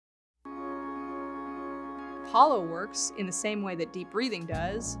Apollo works in the same way that deep breathing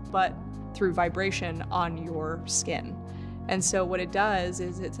does, but through vibration on your skin. And so what it does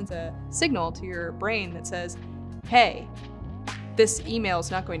is it sends a signal to your brain that says, hey, this email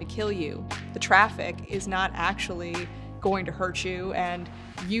is not going to kill you. The traffic is not actually going to hurt you, and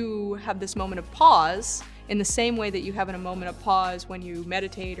you have this moment of pause in the same way that you have in a moment of pause when you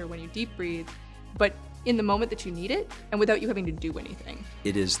meditate or when you deep breathe, but in the moment that you need it and without you having to do anything.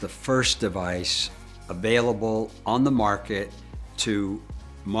 It is the first device available on the market to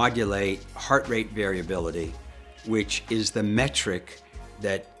modulate heart rate variability, which is the metric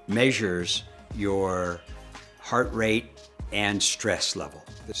that measures your heart rate and stress level.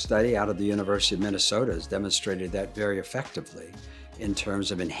 The study out of the University of Minnesota has demonstrated that very effectively in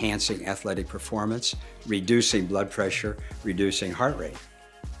terms of enhancing athletic performance, reducing blood pressure, reducing heart rate.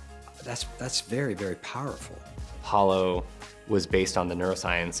 That's very, very powerful. Apollo was based on the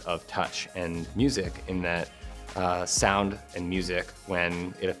neuroscience of touch and music, in that sound and music,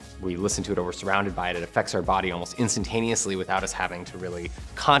 when we listen to it or we're surrounded by it, it affects our body almost instantaneously without us having to really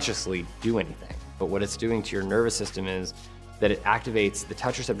consciously do anything. But what it's doing to your nervous system is that it activates the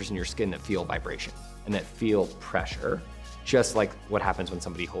touch receptors in your skin that feel vibration and that feel pressure, just like what happens when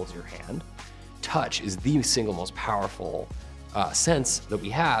somebody holds your hand. Touch is the single most powerful sense that we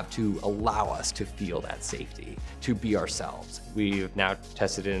have to allow us to feel that safety, to be ourselves. We've now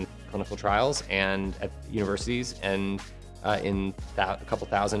tested in clinical trials and at universities and in a couple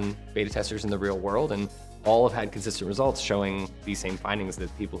thousand beta testers in the real world, and all have had consistent results showing these same findings,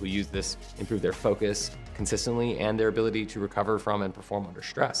 that people who use this improve their focus consistently and their ability to recover from and perform under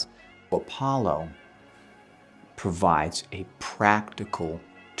stress. Apollo provides a practical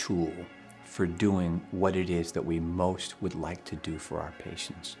tool for doing what it is that we most would like to do for our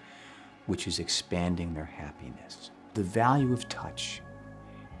patients, which is expanding their happiness. The value of touch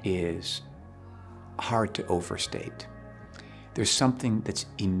is hard to overstate. There's something that's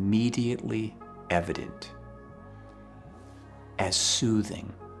immediately evident as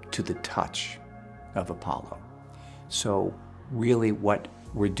soothing to the touch of Apollo. So really what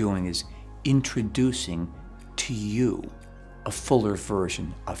we're doing is introducing to you a fuller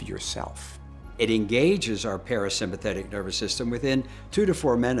version of yourself. It engages our parasympathetic nervous system within 2 to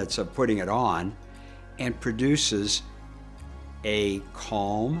 4 minutes of putting it on, and produces a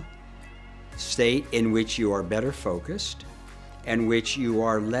calm state in which you are better focused and which you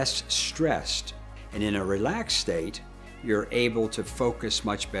are less stressed. And in a relaxed state, you're able to focus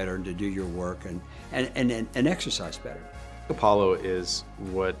much better and to do your work and exercise better. Apollo is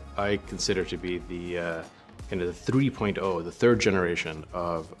what I consider to be the kind of the 3.0, the third generation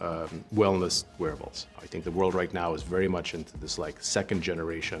of wellness wearables. I think the world right now is very much into this like second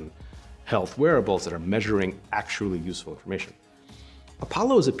generation health wearables that are measuring actually useful information.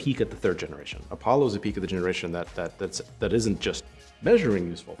 Apollo is a peak at the third generation. Apollo is a peak of the generation that isn't just measuring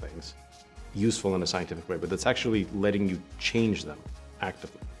useful things, useful in a scientific way, but that's actually letting you change them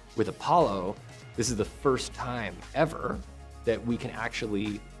actively. With Apollo, this is the first time ever that we can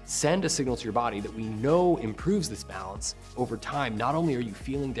actually send a signal to your body that we know improves this balance over time. Not only are you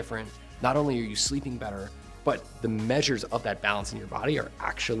feeling different, not only are you sleeping better, but the measures of that balance in your body are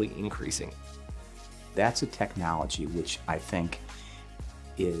actually increasing. That's a technology which I think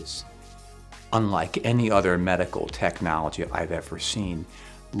is unlike any other medical technology I've ever seen,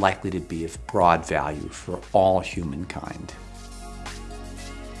 likely to be of broad value for all humankind.